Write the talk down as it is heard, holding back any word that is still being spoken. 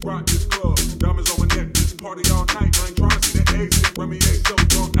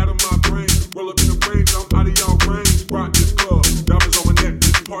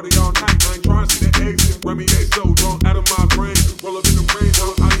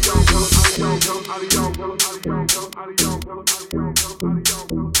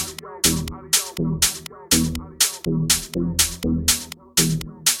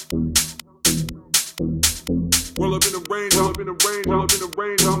Roll up in the range, up in the range, up in the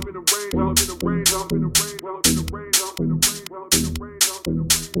range, up in the range, up in the range, up in the range, up in the range, up in the range, up in the range, up in the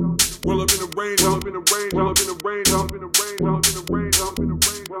range. Roll up in the range, up in the range, up in the range, up in the range, up in the range, up in the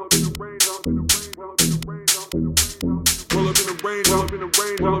range, up in the range, up in the range, up in the range, up in the range. Roll up in the range, up in the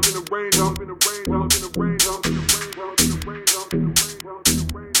range, up in the range, up in the range, up in the range, up in the range.